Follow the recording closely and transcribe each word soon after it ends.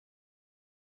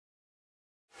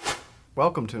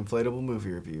Welcome to Inflatable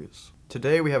Movie Reviews.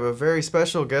 Today we have a very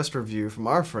special guest review from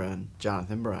our friend,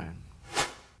 Jonathan Bryan.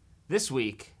 This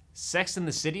week, Sex and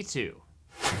the City 2.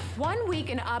 1 week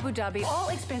in Abu Dhabi, all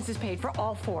expenses paid for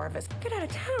all 4 of us. Get out of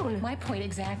town. My point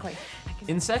exactly.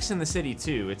 In Sex and the City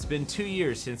 2, it's been 2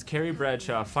 years since Carrie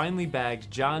Bradshaw finally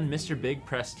bagged John Mr. Big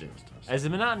Preston. As the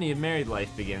monotony of married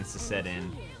life begins to set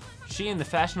in, she and the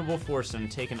fashionable foursome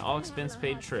take an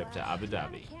all-expense-paid trip to Abu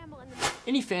Dhabi.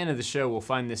 Any fan of the show will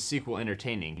find this sequel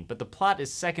entertaining, but the plot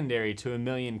is secondary to a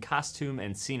million costume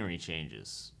and scenery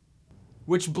changes,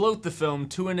 which bloat the film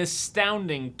to an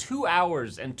astounding 2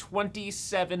 hours and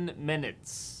 27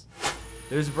 minutes.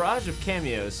 There's a barrage of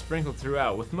cameos sprinkled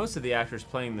throughout, with most of the actors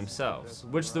playing themselves,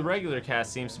 which the regular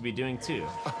cast seems to be doing too.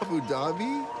 Abu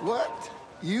Dhabi? What?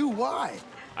 You? Why?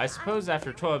 I suppose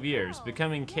after 12 years,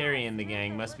 becoming Carrie and the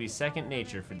gang must be second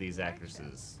nature for these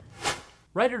actresses.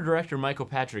 Writer-director Michael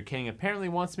Patrick King apparently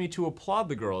wants me to applaud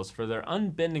the girls for their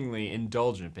unbendingly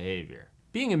indulgent behavior.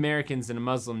 Being Americans in a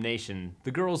Muslim nation,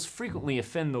 the girls frequently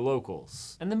offend the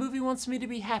locals, and the movie wants me to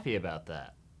be happy about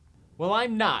that. Well,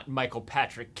 I'm not Michael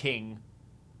Patrick King.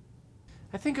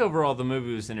 I think overall the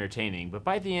movie was entertaining, but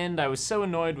by the end I was so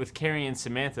annoyed with Carrie and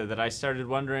Samantha that I started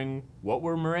wondering, what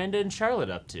were Miranda and Charlotte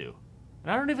up to?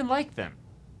 And I don't even like them.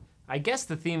 I guess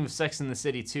the theme of Sex and the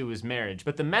City 2 is marriage,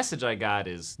 but the message I got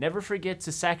is, never forget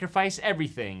to sacrifice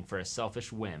everything for a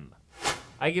selfish whim.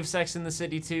 I give Sex and the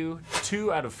City 2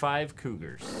 2 out of 5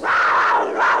 cougars.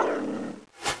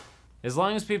 As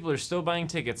long as people are still buying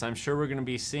tickets, I'm sure we're gonna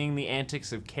be seeing the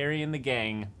antics of Carrie and the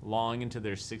gang long into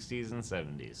their 60s and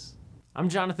 70s. I'm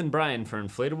Jonathan Bryan for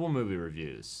Inflatable Movie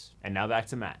Reviews. And now back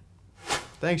to Matt.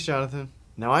 Thanks, Jonathan.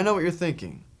 Now I know what you're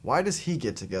thinking. Why does he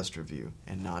get to guest review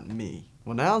and not me?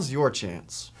 Well, now's your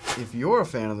chance. If you're a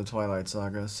fan of the Twilight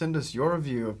Saga, send us your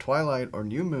review of Twilight or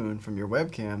New Moon from your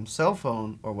webcam, cell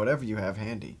phone, or whatever you have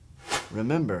handy.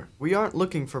 Remember, we aren't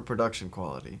looking for production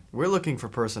quality. We're looking for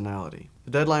personality.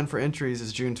 The deadline for entries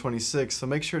is June 26th, so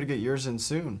make sure to get yours in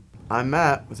soon. I'm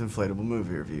Matt with Inflatable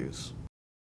Movie Reviews.